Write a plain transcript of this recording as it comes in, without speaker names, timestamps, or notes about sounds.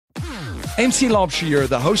MC Lobshier,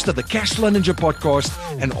 the host of the Cashflow Ninja podcast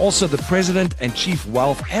and also the president and chief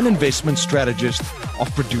wealth and investment strategist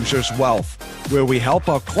of Producers Wealth, where we help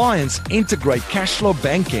our clients integrate cashflow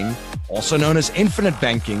banking, also known as infinite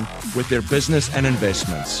banking, with their business and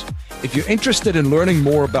investments. If you're interested in learning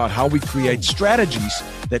more about how we create strategies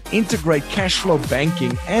that integrate cashflow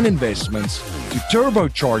banking and investments to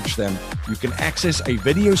turbocharge them, you can access a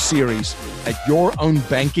video series at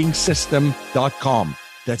yourownbankingsystem.com.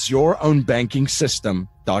 That's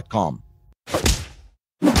yourownbankingsystem.com.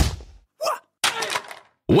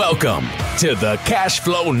 Welcome to the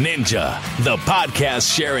Cashflow Ninja, the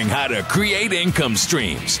podcast sharing how to create income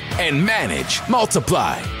streams and manage,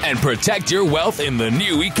 multiply, and protect your wealth in the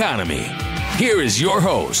new economy. Here is your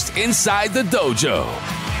host inside the dojo,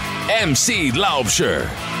 MC Laubscher.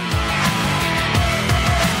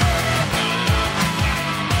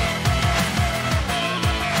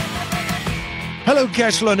 Hello,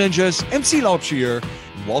 Cashflow Ninjas. MC Laubscher here.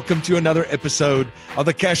 Welcome to another episode of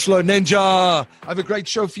the Cashflow Ninja. I have a great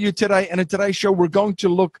show for you today. And in today's show, we're going to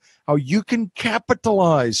look how you can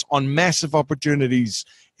capitalize on massive opportunities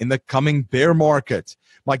in the coming bear market.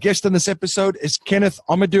 My guest in this episode is Kenneth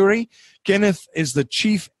Ameduri. Kenneth is the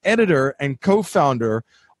chief editor and co-founder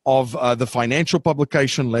of the financial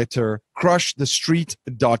publication letter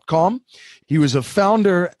crushthestreet.com. He was a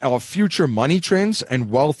founder of Future Money Trends and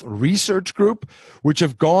Wealth Research Group, which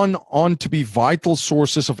have gone on to be vital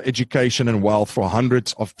sources of education and wealth for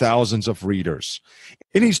hundreds of thousands of readers.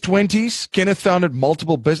 In his 20s, Kenneth founded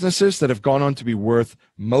multiple businesses that have gone on to be worth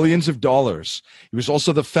millions of dollars. He was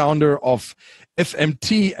also the founder of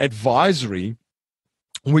FMT Advisory,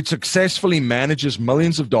 which successfully manages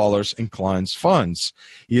millions of dollars in clients' funds.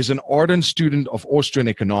 He is an ardent student of Austrian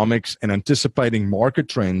economics and anticipating market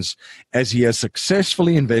trends, as he has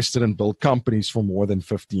successfully invested and built companies for more than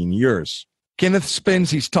 15 years. Kenneth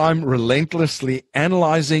spends his time relentlessly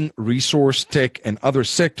analyzing resource, tech, and other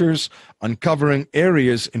sectors, uncovering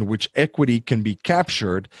areas in which equity can be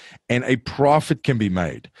captured and a profit can be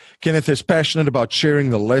made. Kenneth is passionate about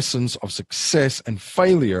sharing the lessons of success and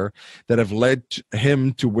failure that have led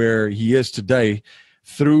him to where he is today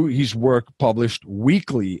through his work published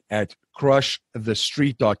weekly at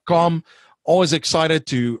crushthestreet.com. Always excited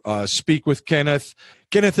to speak with Kenneth.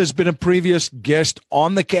 Kenneth has been a previous guest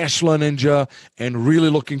on the Cashflow Ninja and really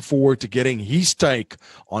looking forward to getting his take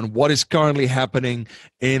on what is currently happening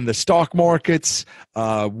in the stock markets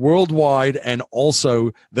worldwide and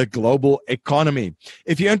also the global economy.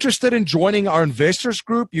 If you're interested in joining our investors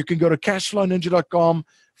group, you can go to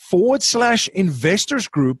cashflowninja.com/investors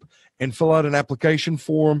group and fill out an application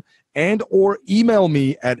form and or email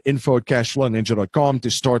me at info@cashflowninja.com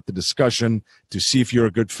to start the discussion to see if you're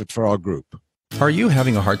a good fit for our group. Are you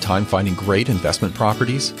having a hard time finding great investment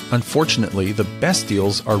properties? Unfortunately, the best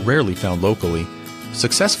deals are rarely found locally.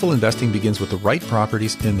 Successful investing begins with the right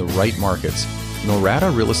properties in the right markets.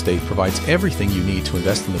 Norada Real Estate provides everything you need to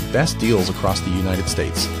invest in the best deals across the United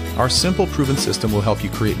States. Our simple, proven system will help you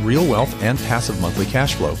create real wealth and passive monthly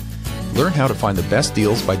cash flow. Learn how to find the best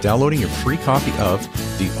deals by downloading your free copy of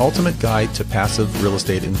The Ultimate Guide to Passive Real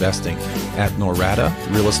Estate Investing at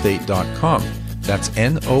noradarealestate.com. That's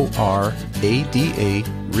NORADA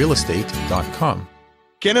realestate.com.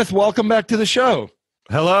 Kenneth, welcome back to the show.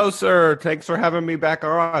 Hello, sir. Thanks for having me back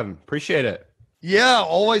on. Appreciate it. Yeah,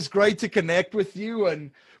 always great to connect with you. And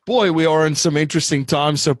boy, we are in some interesting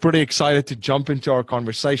times. So pretty excited to jump into our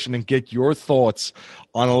conversation and get your thoughts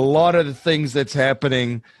on a lot of the things that's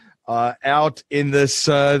happening out in this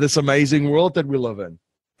amazing world that we live in.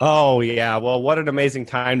 Oh, yeah. Well, what an amazing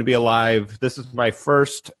time to be alive. This is my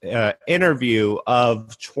first interview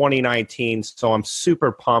of 2019, so I'm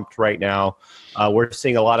super pumped right now. We're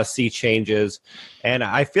seeing a lot of sea changes, and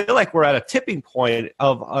I feel like we're at a tipping point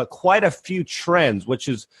of quite a few trends, which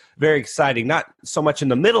is very exciting. Not so much in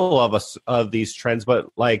the middle of these trends, but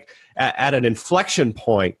like at an inflection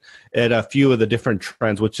point at a few of the different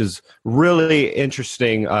trends, which is really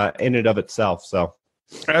interesting in and of itself. So,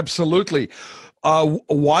 absolutely.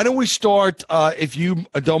 Why don't we start, if you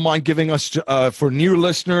don't mind giving us, for new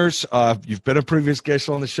listeners, you've been a previous guest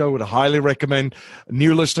on the show, would highly recommend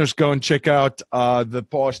new listeners go and check out the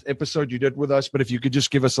past episode you did with us. But if you could just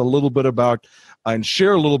give us a little bit about and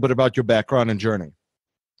share a little bit about your background and journey.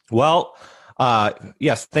 Well,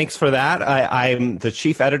 yes, thanks for that. I'm the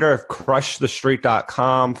chief editor of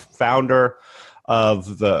crushthestreet.com, founder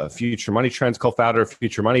of the Future Money Trends, co-founder of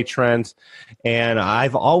Future Money Trends. And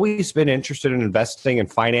I've always been interested in investing in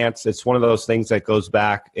finance. It's one of those things that goes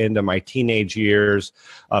back into my teenage years,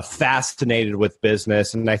 fascinated with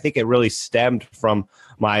business. And I think it really stemmed from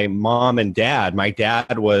my mom and dad. My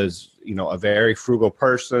dad was a very frugal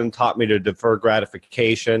person, taught me to defer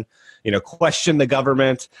gratification, question the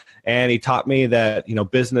government. And he taught me that,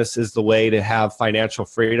 business is the way to have financial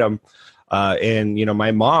freedom. And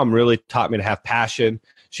my mom really taught me to have passion.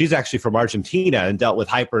 She's actually from Argentina and dealt with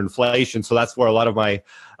hyperinflation. So that's where a lot of my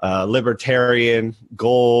libertarian,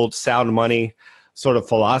 gold, sound money sort of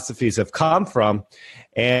philosophies have come from.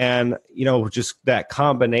 And, just that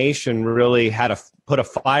combination really had to put a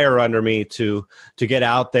fire under me to get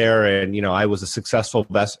out there. And, I was a successful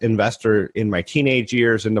investor in my teenage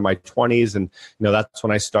years into my 20s. And, that's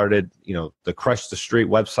when I started, the Crush the Street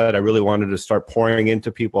website. I really wanted to start pouring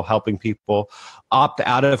into people, helping people opt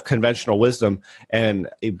out of conventional wisdom and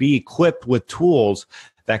be equipped with tools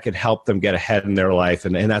that could help them get ahead in their life.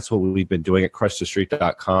 And that's what we've been doing at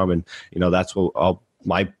crushthestreet.com. And, that's what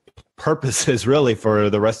my purpose is really for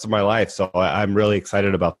the rest of my life. So I'm really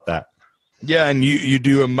excited about that. Yeah, and you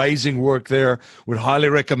do amazing work there. Would highly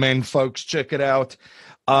recommend folks check it out.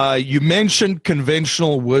 You mentioned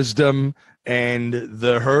conventional wisdom, and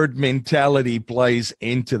the herd mentality plays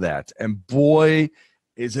into that. And boy,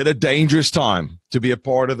 is it a dangerous time to be a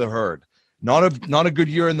part of the herd. Not a good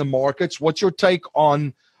year in the markets. What's your take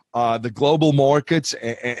on the global markets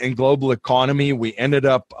and global economy? We ended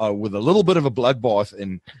up with a little bit of a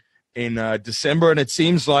bloodbath in December, and it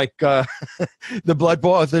seems like the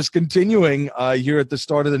bloodbath is continuing here at the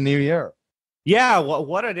start of the new year. Yeah, well,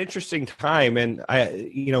 what an interesting time. And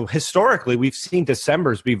historically, we've seen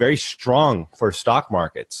Decembers be very strong for stock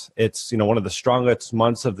markets. It's, one of the strongest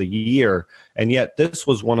months of the year. And yet this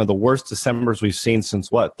was one of the worst Decembers we've seen since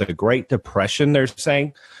the Great Depression, they're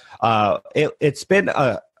saying. It's been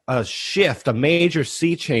a shift, a major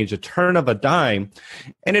sea change, a turn of a dime.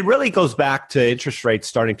 And it really goes back to interest rates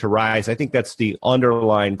starting to rise. I think that's the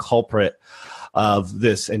underlying culprit of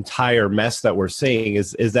this entire mess that we're seeing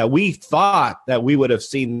is that we thought that we would have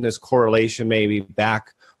seen this correlation maybe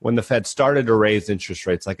back when the Fed started to raise interest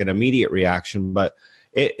rates, like an immediate reaction. But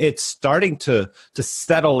it's starting to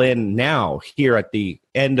settle in now here at the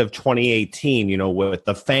end of 2018, with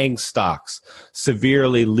the FANG stocks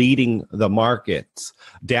severely leading the markets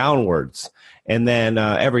downwards, and then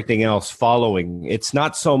everything else following. It's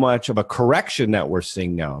not so much of a correction that we're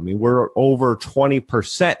seeing now. I mean, we're over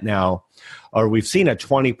 20% now, or we've seen a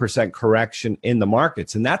 20% correction in the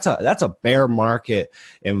markets. And that's a bear market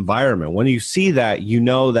environment. When you see that,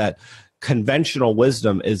 that conventional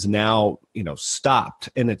wisdom is now, stopped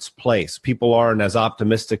in its place. People aren't as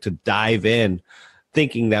optimistic to dive in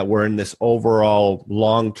thinking that we're in this overall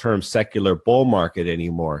long-term secular bull market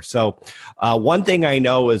anymore. So one thing I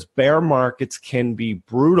know is bear markets can be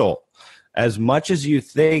brutal. As much as you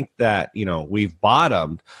think that, we've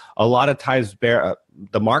bottomed, a lot of times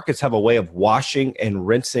the markets have a way of washing and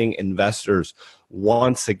rinsing investors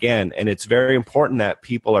once again. And it's very important that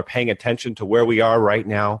people are paying attention to where we are right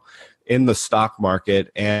now in the stock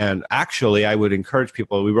market. And actually, I would encourage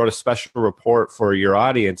people, we wrote a special report for your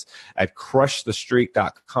audience at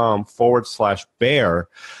crushthestreet.com/bear,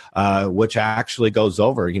 which actually goes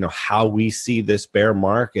over, how we see this bear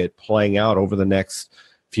market playing out over the next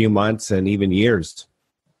few months and even years.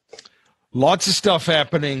 Lots of stuff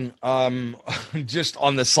happening just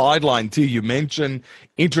on the sideline too. You mentioned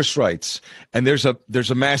interest rates, and there's a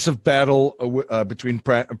massive battle between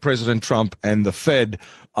President Trump and the Fed.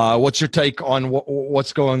 What's your take on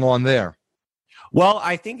what's going on there? Well,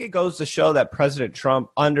 I think it goes to show that President Trump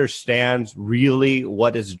understands really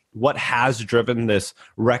what has driven this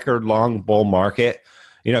record long bull market.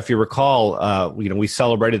 If you recall, we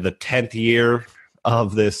celebrated the 10th year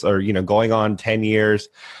of this, or going on 10 years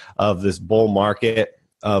of this bull market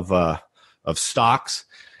of stocks,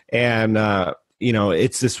 and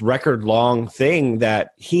it's this record long thing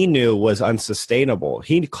that he knew was unsustainable.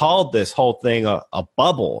 He called this whole thing a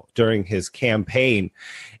bubble during his campaign,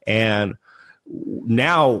 and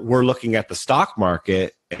now we're looking at the stock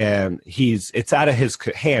market, and it's out of his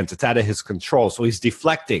hands, it's out of his control. So he's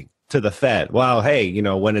deflecting to the Fed. Well, hey,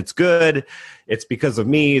 when it's good, it's because of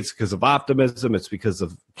me, it's because of optimism, it's because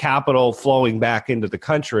of capital flowing back into the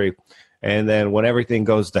country. And then when everything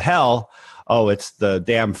goes to hell, it's the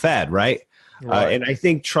damn Fed, right? And I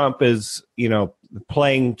think Trump is,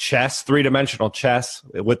 playing chess, three-dimensional chess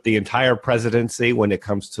with the entire presidency when it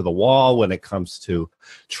comes to the wall, when it comes to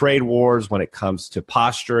trade wars, when it comes to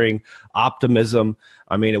posturing, optimism.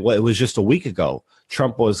 I mean, it was just a week ago,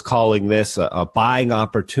 Trump was calling this a buying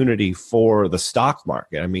opportunity for the stock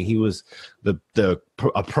market. I mean, he was a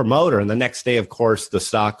promoter, and the next day, of course, the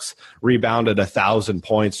stocks rebounded 1,000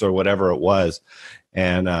 points or whatever it was.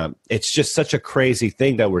 And it's just such a crazy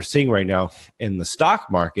thing that we're seeing right now in the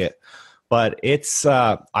stock market. But it's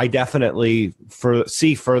I definitely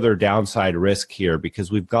see further downside risk here because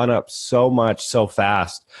we've gone up so much so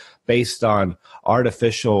fast based on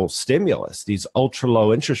artificial stimulus, these ultra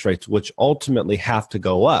low interest rates, which ultimately have to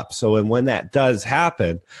go up. So and when that does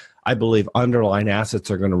happen, I believe underlying assets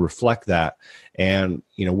are going to reflect that. And,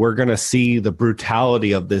 we're going to see the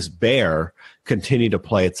brutality of this bear continue to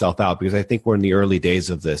play itself out because I think we're in the early days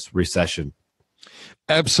of this recession.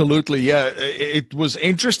 Absolutely. Yeah. It was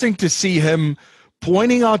interesting to see him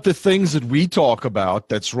pointing out the things that we talk about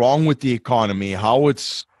that's wrong with the economy, how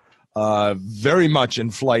it's very much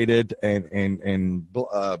inflated and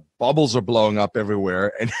bubbles are blowing up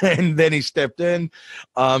everywhere. And then he stepped in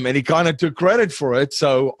and he kind of took credit for it.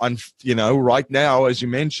 So, right now, as you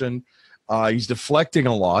mentioned, he's deflecting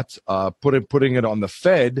a lot, putting it on the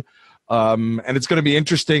Fed. And it's going to be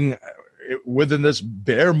interesting within this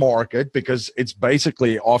bear market because it's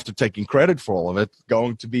basically, after taking credit for all of it,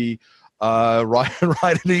 going to be right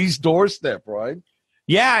at his doorstep, right?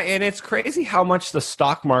 Yeah, and it's crazy how much the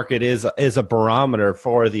stock market is a barometer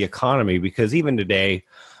for the economy because even today,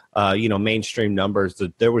 mainstream numbers,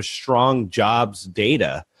 there was strong jobs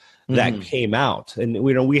data that came out. And,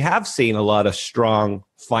 we have seen a lot of strong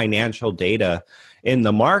financial data in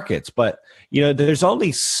the markets, but, there's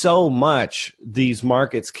only so much these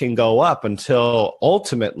markets can go up until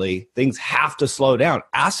ultimately things have to slow down.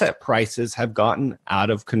 Asset prices have gotten out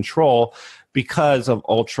of control because of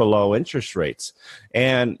ultra low interest rates.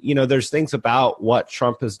 And, there's things about what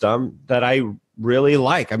Trump has done that I really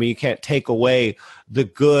like. I mean, you can't take away the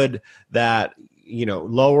good that,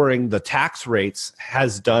 lowering the tax rates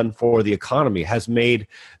has done for the economy, has made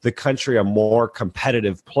the country a more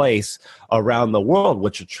competitive place around the world,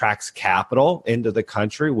 which attracts capital into the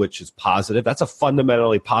country, which is positive. That's a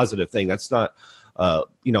fundamentally positive thing. That's not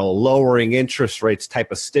lowering interest rates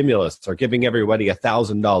type of stimulus or giving everybody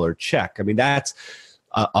 $1,000 check. I mean, that's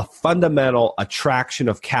a fundamental attraction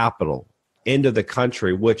of capital into the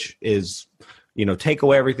country, which is, take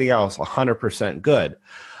away everything else, 100% good.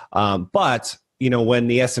 But, when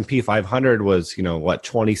the S&P 500 was,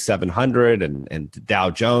 2,700 and Dow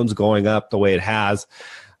Jones going up the way it has,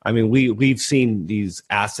 I mean, we've seen these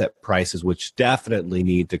asset prices, which definitely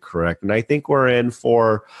need to correct. And I think we're in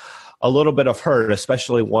for a little bit of hurt,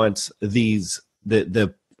 especially once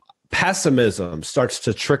the pessimism starts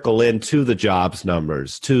to trickle into the jobs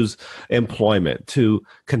numbers, to employment, to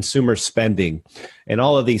consumer spending, and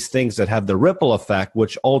all of these things that have the ripple effect,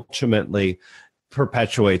 which ultimately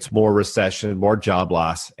perpetuates more recession, more job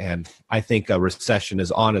loss. And I think a recession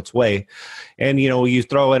is on its way. And, you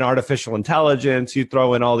throw in artificial intelligence, you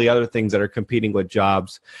throw in all the other things that are competing with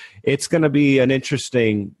jobs. It's going to be an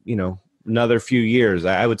interesting, another few years.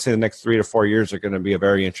 I would say the next 3 to 4 years are going to be a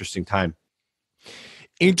very interesting time.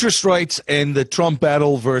 Interest rates and the Trump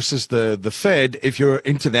battle versus the Fed. If you're an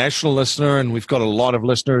international listener, and we've got a lot of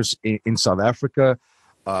listeners in South Africa,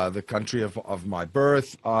 the country of my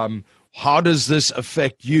birth, how does this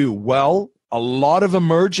affect you? Well, a lot of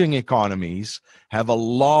emerging economies have a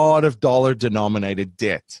lot of dollar-denominated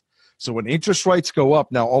debt. So when interest rates go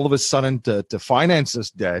up, now all of a sudden to finance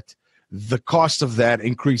this debt, the cost of that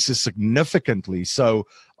increases significantly. So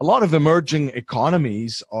a lot of emerging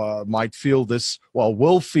economies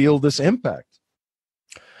will feel this impact.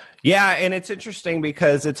 Yeah, and it's interesting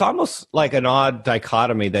because it's almost like an odd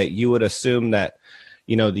dichotomy that you would assume that,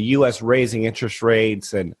 the U.S. raising interest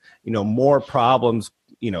rates and, more problems,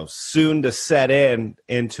 soon to set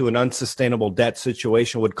into an unsustainable debt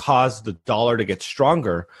situation would cause the dollar to get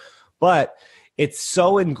stronger. But it's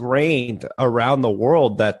so ingrained around the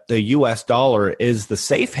world that the U.S. dollar is the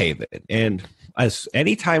safe haven. And as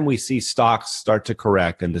anytime we see stocks start to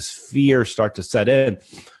correct and this fear start to set in,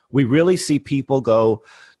 we really see people go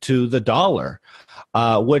to the dollar,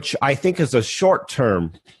 which I think is a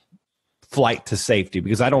short-term flight to safety,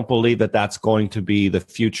 because I don't believe that that's going to be the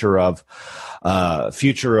future of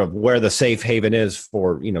where the safe haven is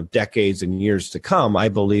for decades and years to come. I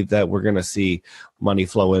believe that we're going to see money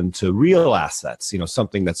flow into real assets,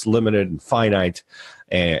 something that's limited and finite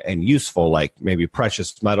and useful, like maybe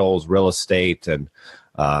precious metals, real estate, and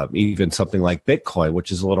even something like Bitcoin,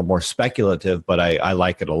 which is a little more speculative, but I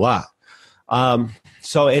like it a lot.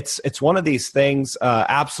 So it's one of these things.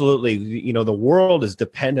 Absolutely, the world is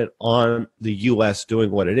dependent on the U.S.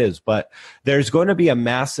 doing what it is, but there's going to be a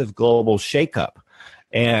massive global shakeup.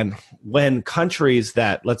 And when countries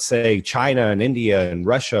that, let's say, China and India and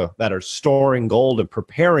Russia, that are storing gold and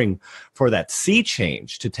preparing for that sea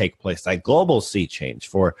change to take place, that global sea change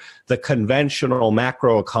for the conventional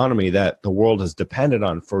macro economy that the world has depended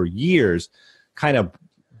on for years, kind of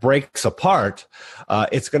breaks apart,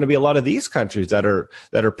 it's going to be a lot of these countries that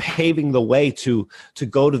are paving the way to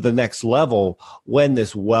go to the next level when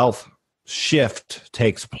this wealth shift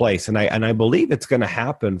takes place. And I believe it's going to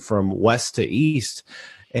happen from west to east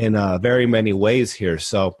in very many ways here.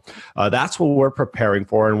 So that's what we're preparing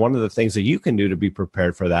for. And one of the things that you can do to be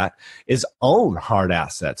prepared for that is own hard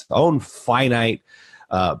assets, own finite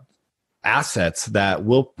assets that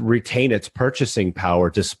will retain its purchasing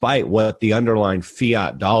power despite what the underlying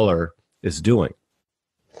fiat dollar is doing.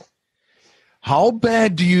 How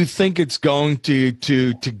bad do you think it's going to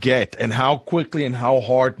get, and how quickly and how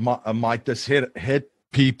hard might this hit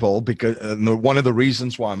people? Because one of the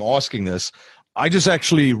reasons why I'm asking this, I just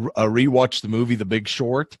actually rewatched the movie The Big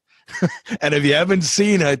Short. And if you haven't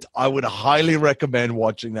seen it, I would highly recommend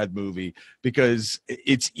watching that movie, because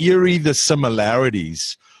it's eerie, the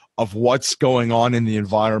similarities of what's going on in the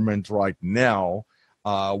environment right now,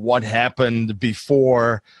 what happened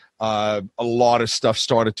before a lot of stuff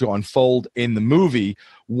started to unfold in the movie.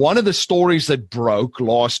 One of the stories that broke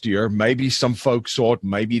last year, maybe some folks saw it,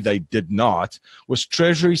 maybe they did not, was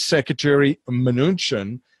Treasury Secretary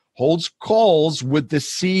Mnuchin holds calls with the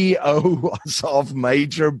CEOs of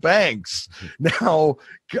major banks. Now,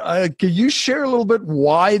 can you share a little bit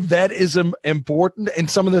why that is important and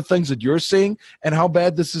some of the things that you're seeing and how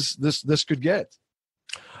bad this could get?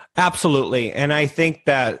 Absolutely. And I think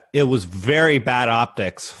that it was very bad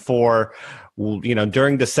optics for,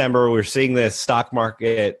 during December, we're seeing this stock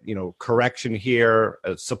market, correction here.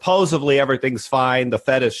 Supposedly everything's fine. The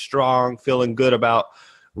Fed is strong, feeling good about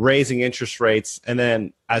raising interest rates. And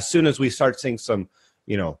then as soon as we start seeing some,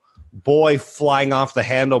 boy flying off the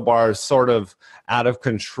handlebars, sort of out of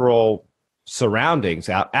control surroundings,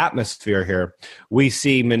 atmosphere here, we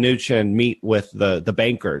see Mnuchin meet with the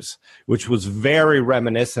bankers, which was very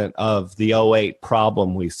reminiscent of the '08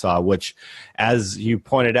 problem we saw, which, as you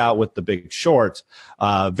pointed out with The Big Short,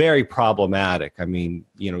 very problematic. I mean,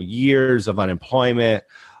 years of unemployment,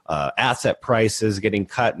 asset prices getting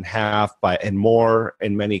cut in half and more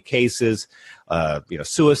in many cases,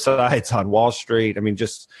 suicides on Wall Street. I mean,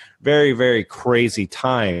 just very, very crazy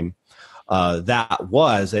time that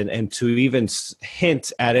was. And to even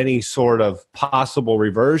hint at any sort of possible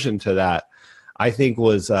reversion to that, I think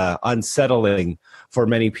was unsettling for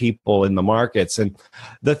many people in the markets. And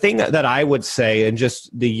the thing that I would say, in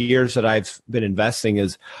just the years that I've been investing,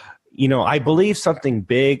 is I believe something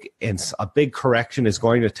big and a big correction is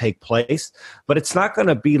going to take place, but it's not going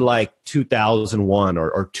to be like 2001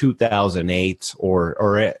 or 2008 or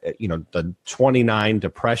the 29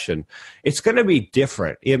 depression. It's going to be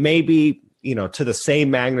different. It may be, to the same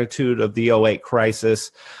magnitude of the '08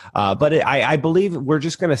 crisis, but I believe we're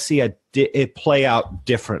just going to see it play out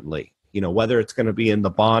differently. Whether it's going to be in the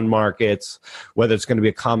bond markets, whether it's going to be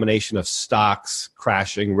a combination of stocks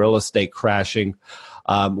crashing, real estate crashing.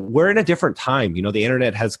 We're in a different time. The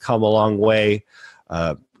internet has come a long way.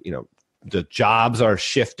 The jobs are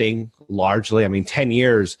shifting largely. I mean, 10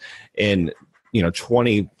 years in, the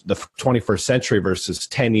 21st century versus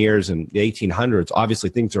 10 years in the 1800s, obviously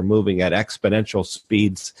things are moving at exponential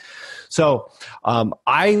speeds. So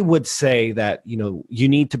I would say that, you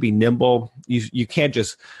need to be nimble. You can't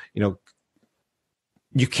just,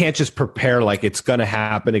 you can't just prepare like it's going to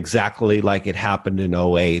happen exactly like it happened in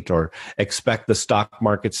 '08, or expect the stock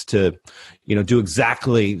markets to, do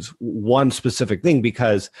exactly one specific thing,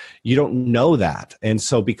 because you don't know that. And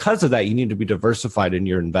so because of that, you need to be diversified in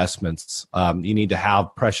your investments. You need to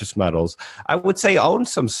have precious metals. I would say own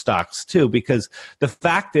some stocks too, because the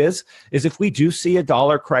fact is if we do see a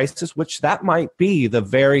dollar crisis, which that might be the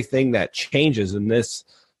very thing that changes in this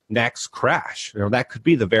next crash, that could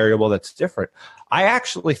be the variable that's different. I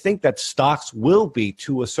actually think that stocks will be,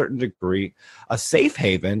 to a certain degree, a safe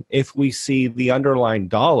haven if we see the underlying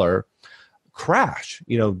dollar crash,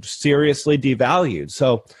 seriously devalued.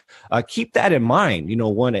 So keep that in mind,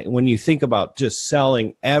 when you think about just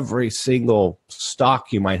selling every single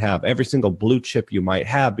stock you might have, every single blue chip you might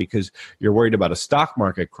have, because you're worried about a stock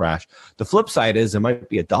market crash. The flip side is it might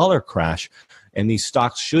be a dollar crash, and these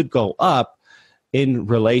stocks should go up in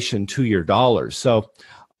relation to your dollars. So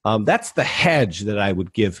that's the hedge that I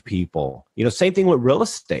would give people. Same thing with real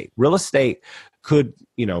estate. Real estate could,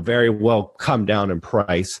 very well come down in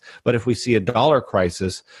price, but if we see a dollar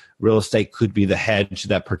crisis, real estate could be the hedge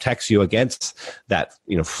that protects you against that,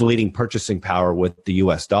 fleeting purchasing power with the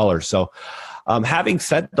US dollar. So having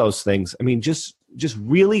said those things, I mean, just just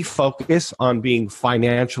really focus on being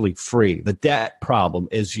financially free. The debt problem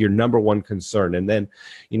is your number one concern. And then,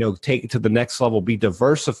 take it to the next level, be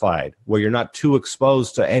diversified where you're not too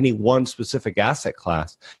exposed to any one specific asset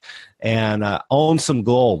class, and own some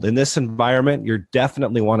gold. In this environment, you're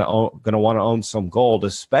definitely going to want to own some gold,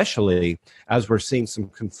 especially as we're seeing some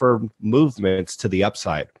confirmed movements to the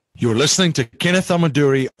upside. You're listening to Kenneth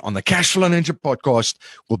Ameduri on the Cashflow Ninja podcast.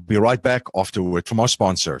 We'll be right back after a word from our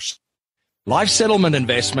sponsors. Life settlement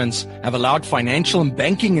investments have allowed financial and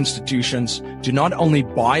banking institutions to not only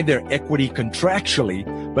buy their equity contractually,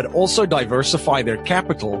 but also diversify their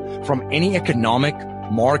capital from any economic,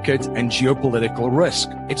 market, and geopolitical risk.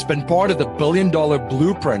 It's been part of the billion-dollar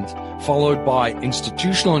blueprint followed by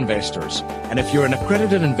institutional investors. And if you're an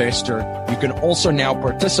accredited investor, you can also now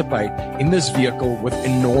participate in this vehicle with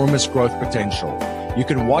enormous growth potential. You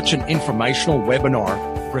can watch an informational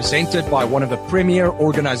webinar presented by one of the premier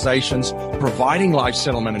organizations providing life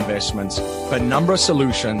settlement investments, Penumbra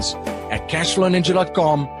Solutions, at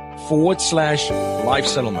cashflowninja.com/life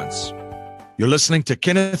settlements. You're listening to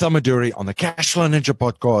Kenneth Ameduri on the Cashflow Ninja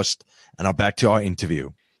podcast, and now back to our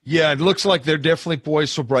interview. Yeah, it looks like they're definitely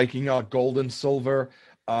poised for breaking out gold and silver.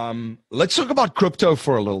 Let's talk about crypto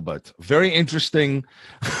for a little bit. Very interesting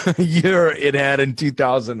year it had in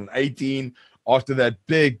 2018 after that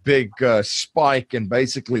big spike, and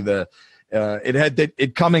basically it had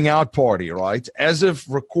it coming out party, right? As of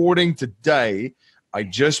recording today, I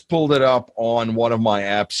just pulled it up on one of my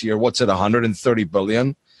apps here. What's it, 130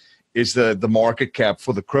 billion? Is the market cap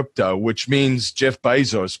for the crypto, which means Jeff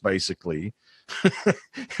Bezos basically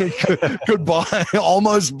could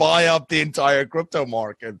almost buy up the entire crypto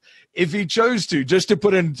market if he chose to, just to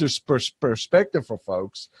put it into perspective for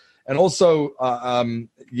folks. And also,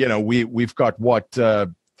 we've got a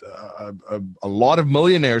lot of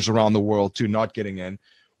millionaires around the world too not getting in.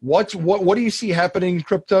 What do you see happening in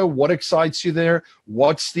crypto? What excites you there?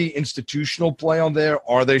 What's the institutional play on there?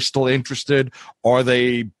 Are they still interested? Are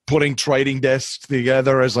they putting trading desks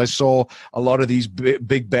together, as I saw a lot of these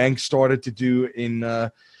big banks started to do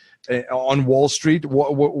on Wall Street?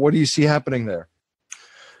 What do you see happening there?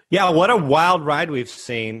 Yeah, what a wild ride we've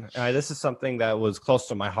seen. This is something that was close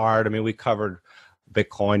to my heart. I mean, we covered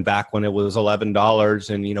Bitcoin back when it was $11,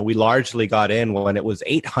 and we largely got in when it was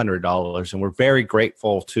 $800, and we're very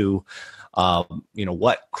grateful to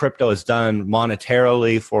what crypto has done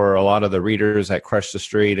monetarily for a lot of the readers that Crush the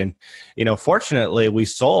Street. And fortunately we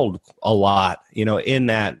sold a lot in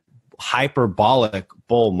that hyperbolic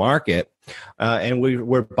bull market, and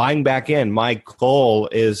we're buying back in. My goal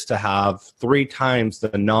is to have 3 times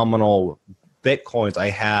the nominal Bitcoins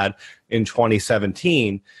I had in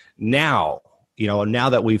 2017 now. Now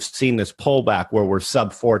that we've seen this pullback where we're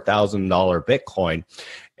sub $4,000 Bitcoin.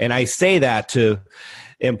 And I say that to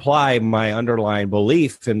imply my underlying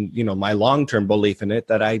belief and, my long-term belief in it,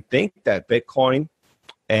 that I think that Bitcoin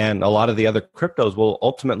and a lot of the other cryptos will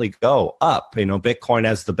ultimately go up. Bitcoin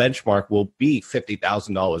as the benchmark will be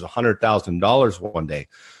 $50,000, $100,000 one day.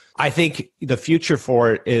 I think the future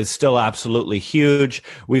for it is still absolutely huge.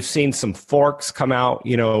 We've seen some forks come out.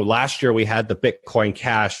 Last year we had the Bitcoin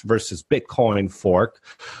Cash versus Bitcoin fork.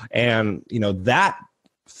 And, that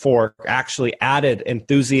fork actually added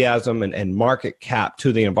enthusiasm and market cap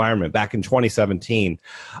to the environment back in 2017.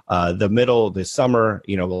 The summer,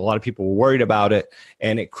 a lot of people were worried about it,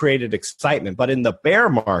 and it created excitement. But in the bear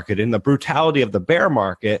market, in the brutality of the bear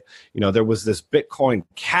market, there was this Bitcoin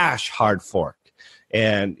Cash hard fork.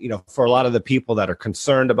 And, for a lot of the people that are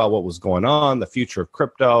concerned about what was going on, the future of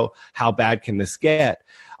crypto, how bad can this get?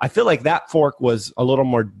 I feel like that fork was a little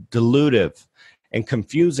more dilutive and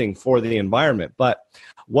confusing for the environment. But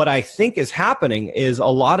what I think is happening is a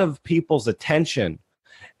lot of people's attention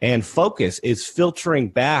and focus is filtering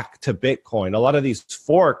back to Bitcoin. A lot of these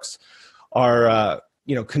forks are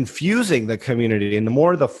confusing the community. And the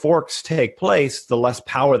more the forks take place, the less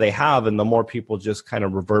power they have, and the more people just kind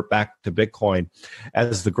of revert back to Bitcoin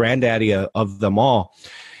as the granddaddy of them all.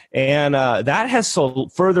 And that has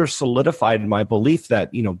further solidified my belief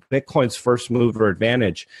that, Bitcoin's first mover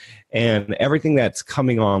advantage and everything that's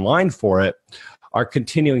coming online for it are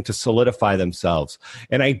continuing to solidify themselves.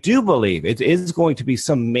 And I do believe it is going to be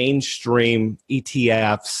some mainstream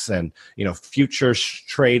ETFs and, futures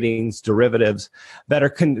tradings, derivatives that are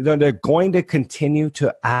going to continue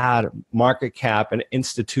to add market cap and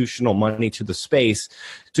institutional money to the space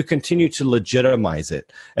to continue to legitimize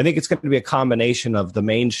it. I think it's going to be a combination of the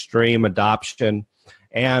mainstream adoption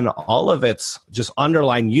and all of its just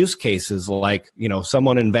underlying use cases, like,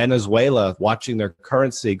 someone in Venezuela watching their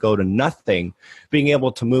currency go to nothing, being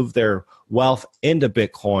able to move their wealth into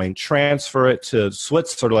Bitcoin, transfer it to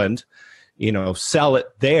Switzerland, sell it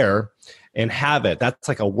there and have it. That's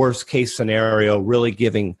like a worst case scenario, really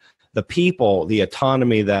giving the people the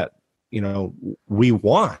autonomy that, we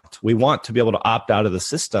want. We want to be able to opt out of the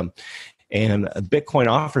system. And Bitcoin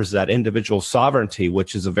offers that individual sovereignty,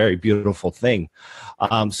 which is a very beautiful thing.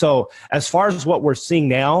 So as far as what we're seeing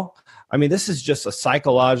now, I mean, this is just a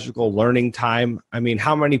psychological learning time. I mean,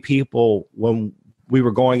 how many people, when we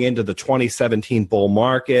were going into the 2017 bull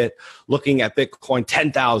market, looking at Bitcoin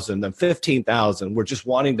 10,000, then 15,000, we're just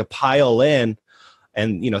wanting to pile in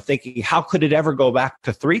and, thinking, how could it ever go back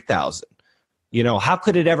to 3,000? How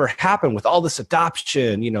could it ever happen with all this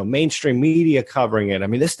adoption, mainstream media covering it? I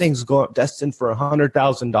mean, this thing's destined for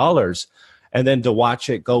 $100,000. And then to watch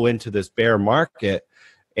it go into this bear market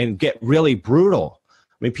and get really brutal.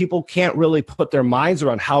 I mean, people can't really put their minds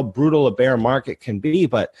around how brutal a bear market can be.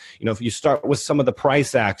 But, if you start with some of the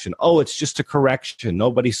price action, it's just a correction,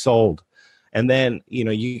 nobody sold. And then,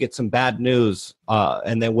 you get some bad news,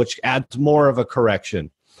 and then which adds more of a correction.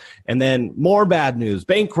 And then more bad news,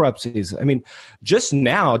 bankruptcies. I mean, just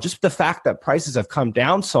the fact that prices have come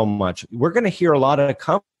down so much, we're going to hear a lot of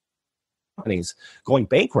companies going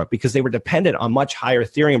bankrupt because they were dependent on much higher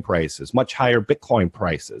Ethereum prices, much higher Bitcoin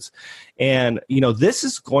prices. And, this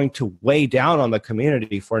is going to weigh down on the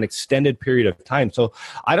community for an extended period of time. So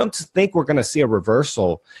I don't think we're going to see a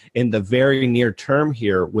reversal in the very near term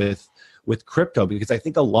here with crypto, because I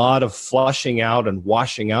think a lot of flushing out and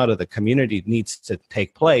washing out of the community needs to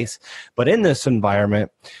take place. But in this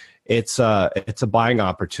environment, it's a buying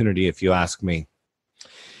opportunity, if you ask me.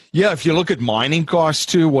 Yeah, if you look at mining costs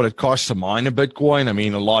too, what it costs to mine a Bitcoin, I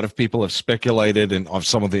mean, a lot of people have speculated of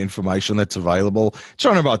some of the information that's available. It's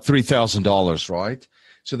around about $3,000, right?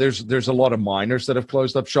 So there's a lot of miners that have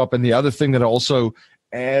closed up shop. And the other thing that I also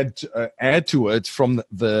add to it from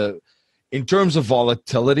in terms of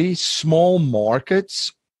volatility, small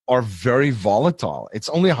markets are very volatile. It's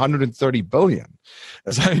only 130 billion.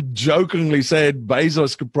 As I jokingly said,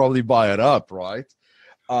 Bezos could probably buy it up, right?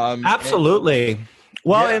 Absolutely.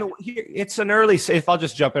 Well, yeah. And here, it's an early, if I'll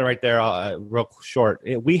just jump in right there real short.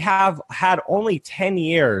 We have had only 10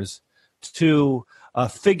 years to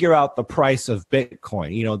figure out the price of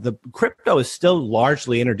Bitcoin. The crypto is still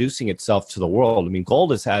largely introducing itself to the world. I mean,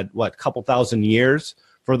 gold has had, a couple thousand years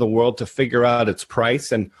for the world to figure out its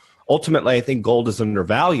price. And ultimately, I think gold is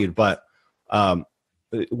undervalued, but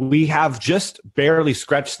we have just barely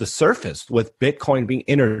scratched the surface with Bitcoin being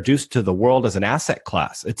introduced to the world as an asset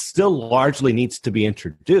class. It still largely needs to be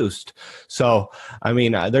introduced. So, I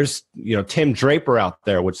mean, there's, Tim Draper out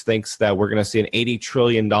there, which thinks that we're going to see an $80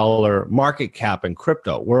 trillion market cap in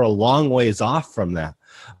crypto. We're a long ways off from that.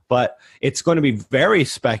 But it's going to be very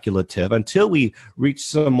speculative until we reach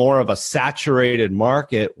some more of a saturated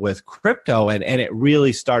market with crypto and it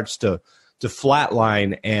really starts to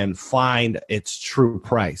flatline and find its true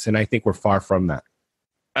price. And I think we're far from that.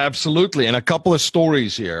 Absolutely. And a couple of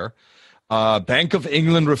stories here. Bank of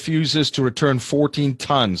England refuses to return 14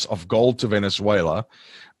 tons of gold to Venezuela.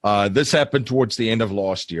 This happened towards the end of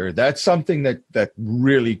last year. That's something that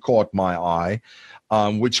really caught my eye.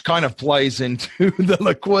 Which kind of plays into the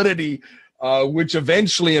liquidity, which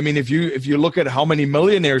eventually, I mean, if you look at how many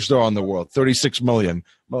millionaires there are in the world, 36 million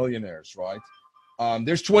millionaires, right?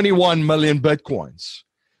 There's 21 million Bitcoins.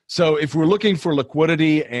 So if we're looking for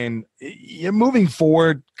liquidity and moving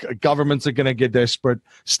forward, governments are going to get desperate,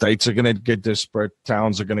 states are going to get desperate,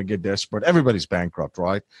 towns are going to get desperate, everybody's bankrupt,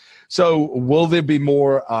 right? So will there be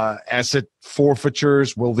more asset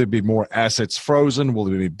forfeitures? Will there be more assets frozen? Will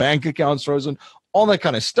there be bank accounts frozen? All that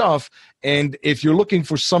kind of stuff. And if you're looking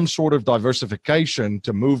for some sort of diversification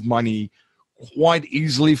to move money quite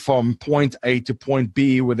easily from point A to point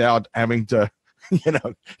B without having to,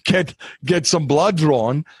 get some blood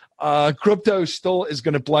drawn, crypto still is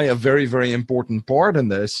going to play a very, very important part in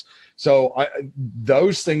this. So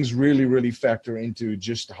those things really, really factor into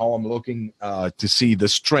just how I'm looking to see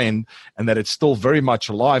this trend and that it's still very much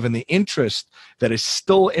alive and the interest that is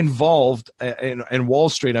still involved in Wall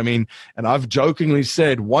Street. I mean, and I've jokingly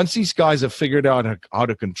said, once these guys have figured out how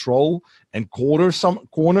to control and corner some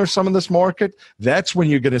of this market, that's when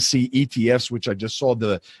you're going to see ETFs, which I just saw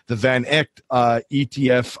the Van Eck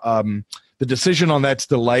ETF. The decision on that's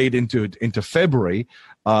delayed into February,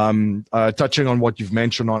 touching on what you've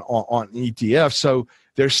mentioned on ETF. So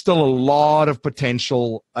there's still a lot of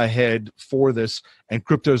potential ahead for this, and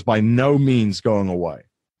crypto is by no means going away.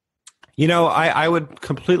 I would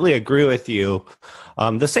completely agree with you.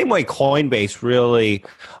 The same way Coinbase really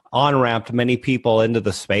on-ramped many people into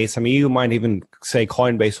the space. I mean, you might even say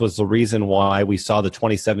Coinbase was the reason why we saw the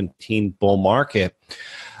 2017 bull market.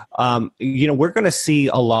 we're going to see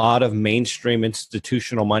a lot of mainstream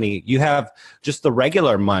institutional money. You have just the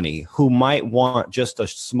regular money who might want just a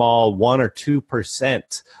small 1 or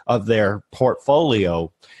 2% of their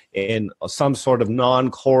portfolio in some sort of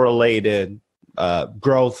non-correlated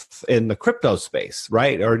growth in the crypto space,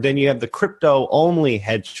 right? Or then you have the crypto only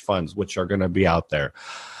hedge funds, which are going to be out there.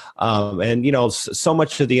 So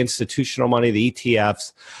much of the institutional money, the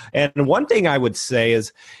ETFs. And one thing I would say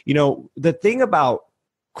is, the thing about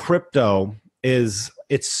crypto is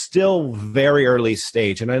it's still very early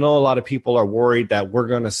stage. And I know a lot of people are worried that we're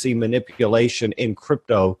going to see manipulation in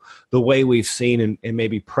crypto the way we've seen in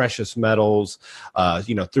maybe precious metals,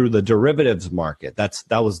 through the derivatives market.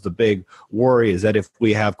 That was the big worry, is that if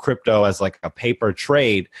we have crypto as like a paper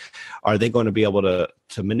trade, are they going to be able to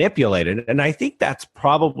manipulate it? And I think that's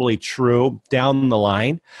probably true down the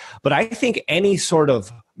line. But I think any sort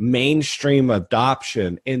of mainstream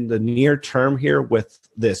adoption in the near term here with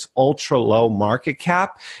this ultra low market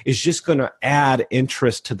cap is just going to add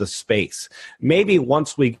interest to the space. Maybe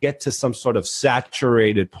once we get to some sort of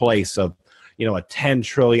saturated place of, a $10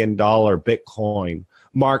 trillion Bitcoin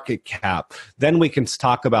market cap, then we can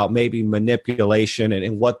talk about maybe manipulation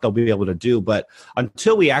and what they'll be able to do. But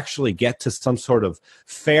until we actually get to some sort of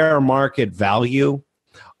fair market value,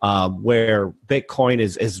 where Bitcoin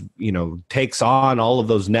is takes on all of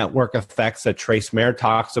those network effects that Trace Mayer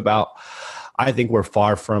talks about, I think we're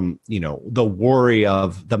far from, the worry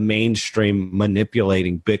of the mainstream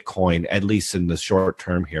manipulating Bitcoin, at least in the short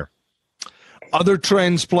term here. Other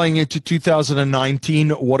trends playing into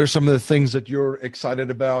 2019, what are some of the things that you're excited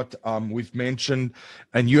about? We've mentioned,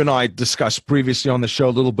 and you and I discussed previously on the show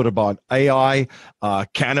a little bit about AI.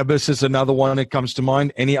 Cannabis is another one that comes to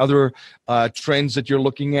mind. Any other trends that you're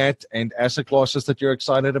looking at and asset classes that you're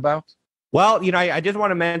excited about? Well, I did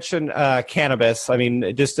want to mention cannabis. I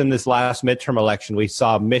mean, just in this last midterm election, we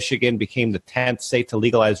saw Michigan became the 10th state to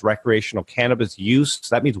legalize recreational cannabis use.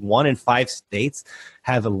 So that means 1 in 5 states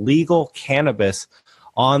have legal cannabis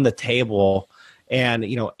on the table. And,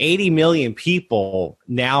 80 million people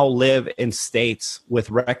now live in states with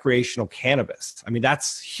recreational cannabis. I mean,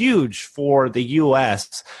 that's huge for the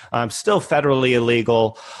U.S. Still federally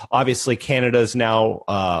illegal. Obviously, Canada is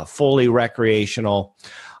now fully recreational.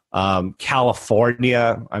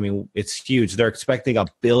 California, I mean, it's huge. They're expecting $1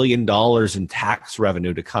 billion in tax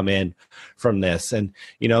revenue to come in from this. And,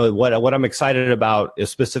 what I'm excited about is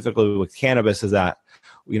specifically with cannabis is that,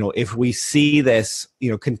 if we see this,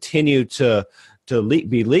 continue to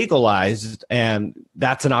be legalized, and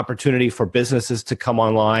that's an opportunity for businesses to come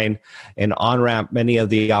online and on-ramp many of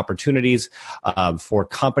the opportunities for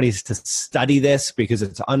companies to study this, because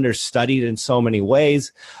it's understudied in so many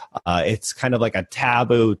ways. It's kind of like a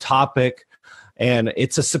taboo topic, and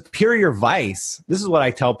it's a superior vice. This is what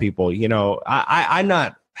I tell people. I'm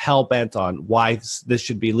not hell-bent on why this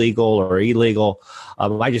should be legal or illegal.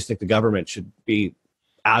 I just think the government should be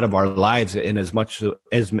out of our lives in as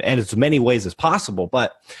many ways as possible.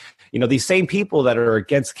 But these same people that are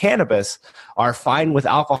against cannabis are fine with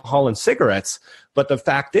alcohol and cigarettes. But the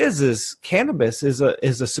fact is cannabis is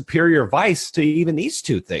a superior vice to even these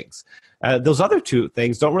two things. Those other two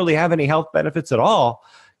things don't really have any health benefits at all.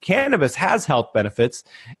 Cannabis has health benefits,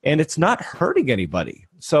 and it's not hurting anybody.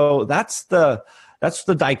 So that's the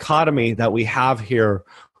dichotomy that we have here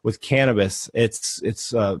with cannabis.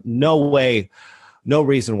 It's no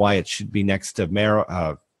reason why it should be next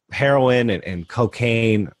to heroin and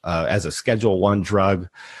cocaine as a Schedule I drug.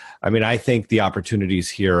 I mean, I think the opportunities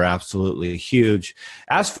here are absolutely huge.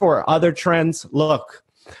 As for other trends, look,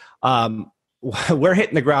 we're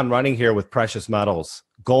hitting the ground running here with precious metals.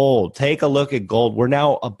 Gold, take a look at gold. We're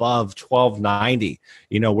now above 1290.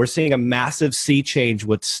 We're seeing a massive sea change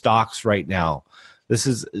with stocks right now. This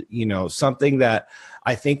is, something that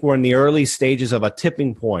I think we're in the early stages of a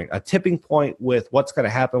tipping point with what's going to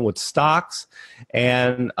happen with stocks,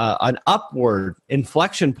 and an upward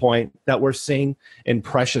inflection point that we're seeing in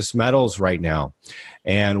precious metals right now.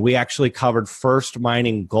 And we actually covered First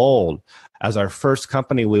Mining Gold as our first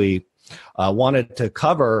company we wanted to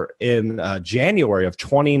cover in January of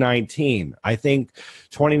 2019. I think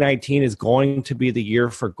 2019 is going to be the year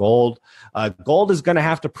for gold. Gold is going to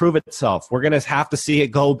have to prove itself. We're going to have to see it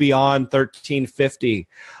go beyond 1350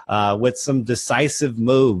 with some decisive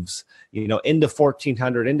moves, into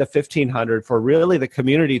 1400, into 1500 for really the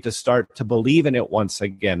community to start to believe in it once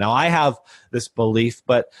again. Now, I have this belief,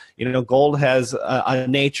 but, gold has a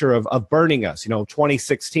nature of burning us.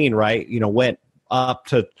 2016, right, went up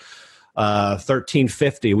to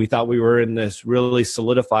 1350. We thought we were in this really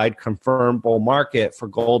solidified, confirmed bull market for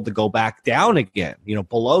gold to go back down again,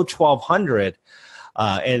 below 1200.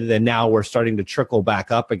 and then now we're starting to trickle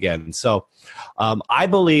back up again. So I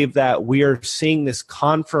believe that we are seeing this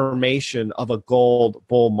confirmation of a gold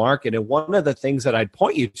bull market. And one of the things that I'd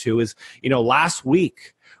point you to is, last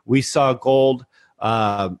week we saw gold,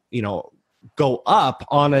 go up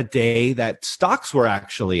on a day that stocks were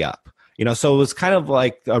actually up. So it was kind of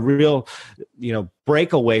like a real,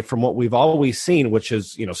 breakaway from what we've always seen, which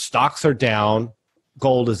is, stocks are down,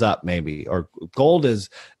 gold is up maybe, or gold is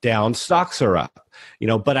down, stocks are up.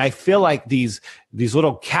 But I feel like these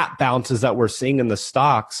little cap bounces that we're seeing in the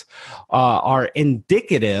stocks are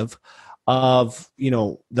indicative of,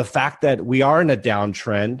 the fact that we are in a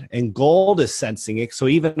downtrend and gold is sensing it. So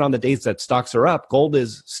even on the days that stocks are up, gold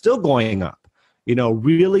is still going up.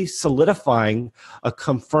 Really solidifying a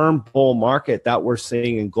confirmed bull market that we're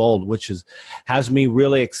seeing in gold, which has me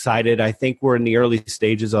really excited. I think we're in the early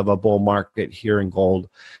stages of a bull market here in gold.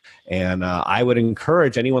 And I would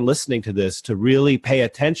encourage anyone listening to this to really pay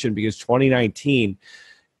attention, because 2019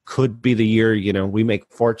 could be the year, we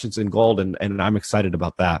make fortunes in gold. And I'm excited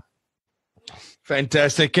about that.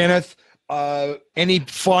 Fantastic. Kenneth, any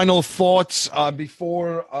final thoughts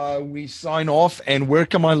before we sign off? And where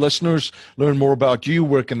can my listeners learn more about you?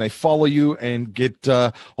 Where can they follow you and get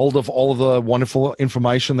hold of all of the wonderful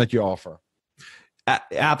information that you offer?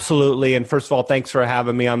 Absolutely. And first of all, thanks for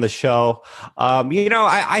having me on the show.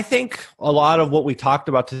 I think a lot of what we talked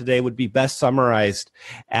about today would be best summarized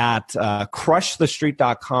at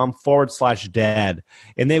crushthestreet.com/dead.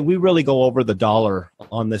 And then we really go over the dollar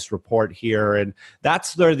on this report here. And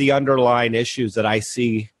that's the underlying issues that I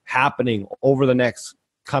see happening over the next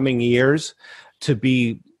coming years to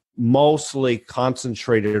be mostly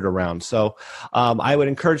concentrated around. So I would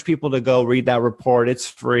encourage people to go read that report. It's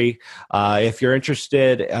free. If you're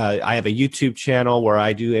interested, I have a YouTube channel where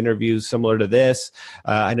I do interviews similar to this.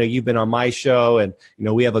 I know you've been on my show, and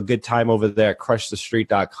we have a good time over there at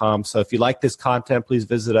crushthestreet.com. So if you like this content, please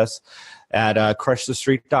visit us at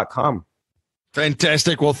crushthestreet.com.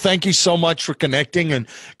 Fantastic. Well, thank you so much for connecting and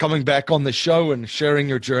coming back on the show and sharing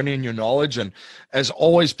your journey and your knowledge. And as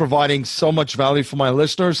always, providing so much value for my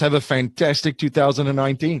listeners. Have a fantastic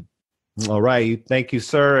 2019. All right. Thank you,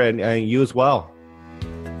 sir. And you as well.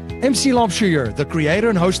 MC Laubscher, the creator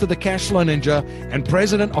and host of the Cashflow Ninja and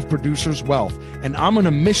president of Producers Wealth. And I'm on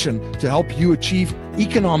a mission to help you achieve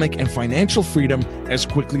economic and financial freedom as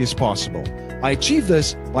quickly as possible. I achieve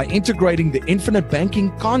this by integrating the infinite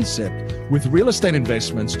banking concept with real estate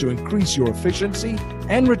investments to increase your efficiency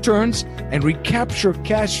and returns and recapture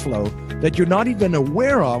cash flow that you're not even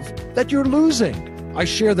aware of that you're losing. I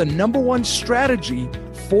share the #1 strategy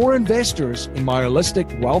for investors in my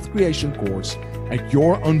holistic wealth creation course at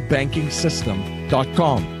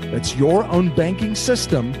yourownbankingsystem.com. That's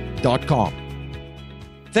yourownbankingsystem.com.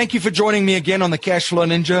 Thank you for joining me again on the Cashflow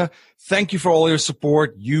Ninja. Thank you for all your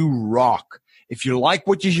support. You rock. If you like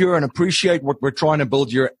what you hear and appreciate what we're trying to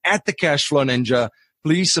build here at the Cashflow Ninja,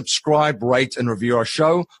 please subscribe, rate, and review our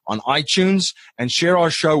show on iTunes and share our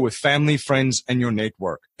show with family, friends, and your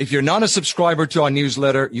network. If you're not a subscriber to our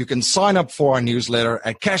newsletter, you can sign up for our newsletter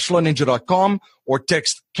at cashflowninja.com or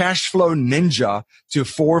text Cashflow Ninja to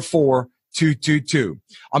 44222.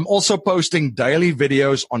 I'm also posting daily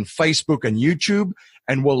videos on Facebook and YouTube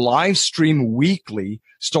and will live stream weekly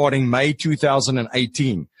starting May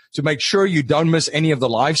 2018. To make sure you don't miss any of the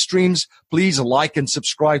live streams, please like and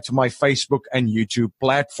subscribe to my Facebook and YouTube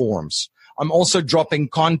platforms. I'm also dropping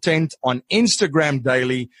content on Instagram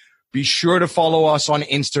daily. Be sure to follow us on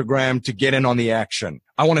Instagram to get in on the action.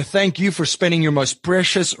 I want to thank you for spending your most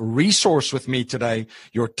precious resource with me today,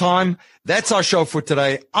 your time. That's our show for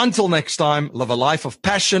today. Until next time, live a life of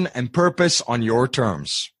passion and purpose on your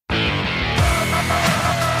terms.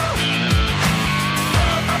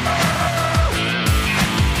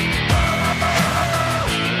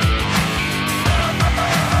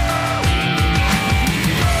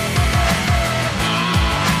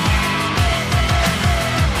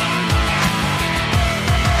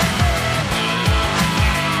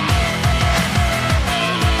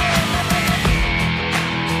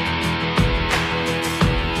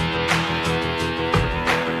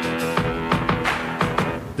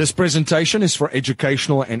 This presentation is for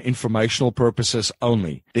educational and informational purposes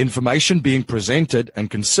only. The information being presented and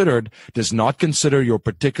considered does not consider your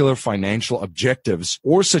particular financial objectives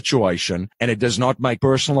or situation, and it does not make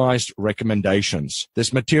personalized recommendations.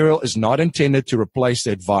 This material is not intended to replace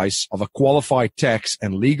the advice of a qualified tax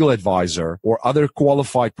and legal advisor or other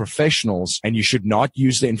qualified professionals, and you should not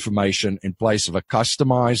use the information in place of a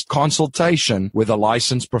customized consultation with a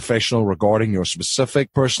licensed professional regarding your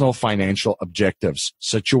specific personal financial objectives,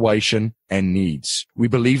 situation, situation and needs. We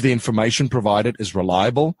believe the information provided is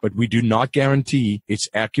reliable, but we do not guarantee its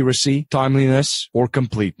accuracy, timeliness, or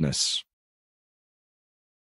completeness.